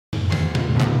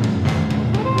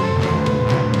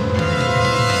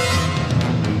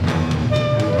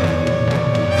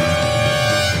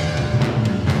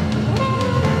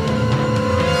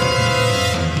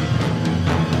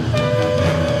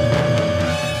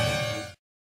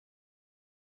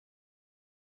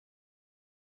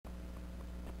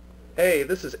Hey,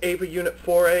 this is Ava Unit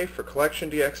 4A for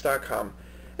CollectionDX.com.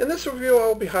 In this review I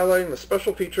will be highlighting the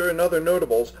special feature and other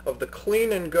notables of the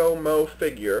Clean and Go Mo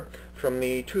figure from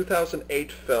the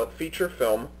 2008 feature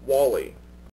film WALL-E.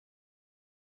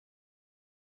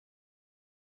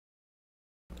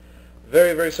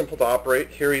 Very, very simple to operate.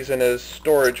 Here he's in his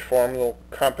storage form, little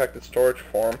compacted storage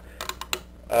form.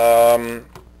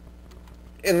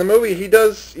 In the movie he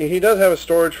does have a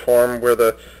storage form where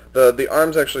the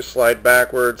arms actually slide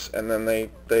backwards, and then they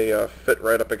fit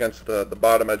right up against the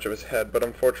bottom edge of his head. But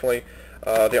unfortunately,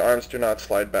 the arms do not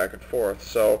slide back and forth.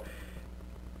 So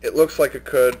it looks like it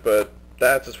could, but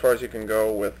that's as far as you can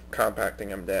go with compacting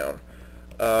him down.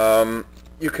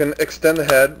 You can extend the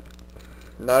head.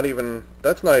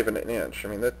 That's not even an inch. I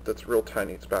mean, that's real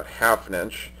tiny. It's about half an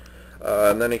inch.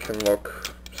 And then he can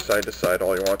look side to side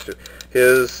all he wants to.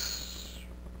 His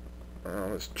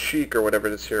cheek or whatever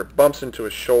it is here bumps into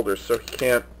his shoulder, so he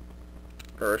can't,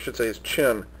 or I should say his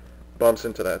chin bumps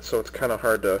into that, so it's kind of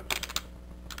hard to,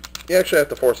 you actually have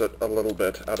to force it a little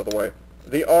bit out of the way.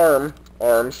 The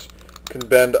arms can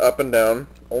bend up and down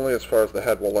only as far as the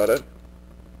head will let it,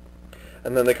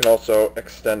 and then they can also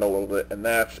extend a little bit, and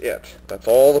that's it. That's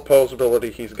all the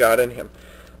posability he's got in him.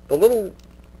 The little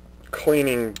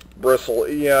cleaning bristle,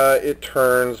 yeah, it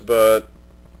turns, but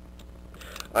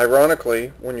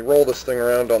ironically, when you roll this thing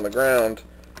around on the ground,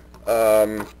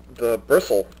 the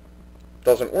bristle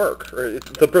doesn't work, or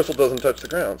the bristle doesn't touch the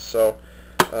ground. So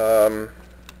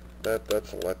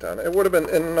that's a letdown. It would have been,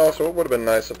 and also it would have been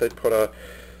nice if they'd put a,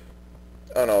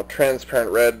 I don't know,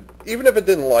 transparent red, even if it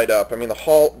didn't light up. I mean,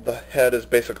 the head is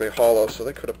basically hollow, so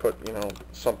they could have put, you know,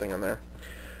 something in there.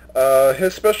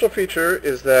 His special feature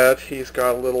is that he's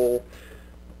got a little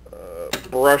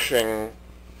brushing,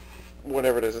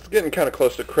 whatever it is. It's getting kind of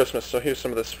close to Christmas, so here's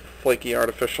some of this flaky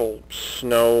artificial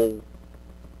snow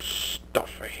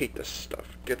stuff. I hate this stuff.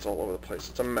 It gets all over the place.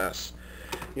 It's a mess.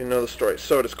 You know the story.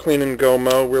 So does Clean and Go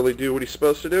Mo really do what he's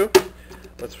supposed to do?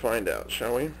 Let's find out,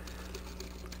 shall we?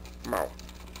 Mo.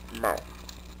 Mo.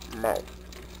 Mo.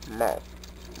 Mo.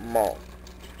 Mo.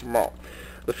 Mo.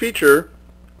 The feature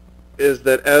is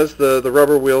that as the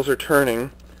rubber wheels are turning,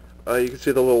 you can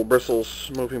see the little bristles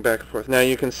moving back and forth. Now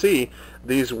you can see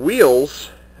these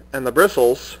wheels and the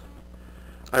bristles,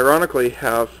 ironically,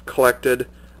 have collected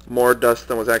more dust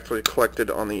than was actually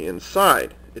collected on the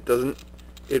inside. It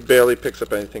barely picks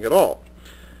up anything at all.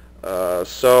 It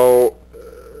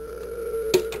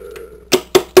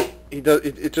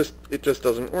just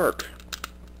doesn't work.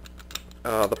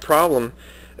 The problem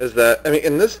is that, I mean,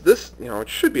 in this, you know, it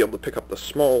should be able to pick up the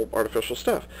small artificial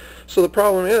stuff. So the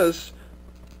problem is,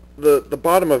 the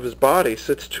bottom of his body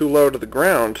sits too low to the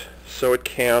ground, so it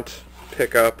can't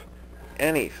pick up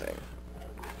anything.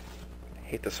 I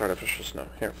hate this artificial snow.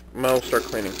 Here, Mo, start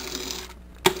cleaning.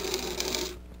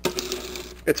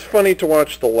 It's funny to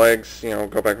watch the legs, you know,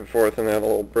 go back and forth, and they have the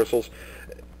little bristles.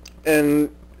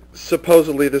 And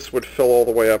supposedly this would fill all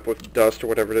the way up with dust or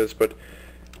whatever it is, but,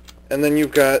 and then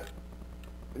you've got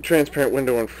a transparent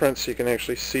window in front, so you can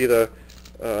actually see the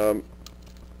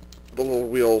little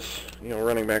wheels, you know,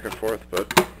 running back and forth.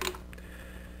 But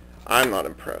I'm not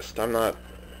impressed. I'm not.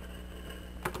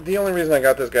 The only reason I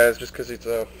got this guy is just because he's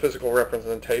a physical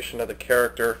representation of the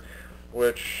character,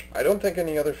 which I don't think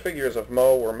any other figures of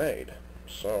Mo were made.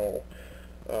 So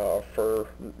for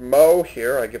Mo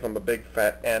here, I give him a big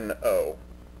fat N-O.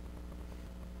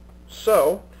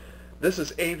 So this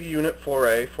is AV Unit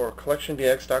 4A for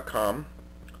CollectionDX.com,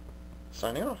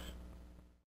 signing off.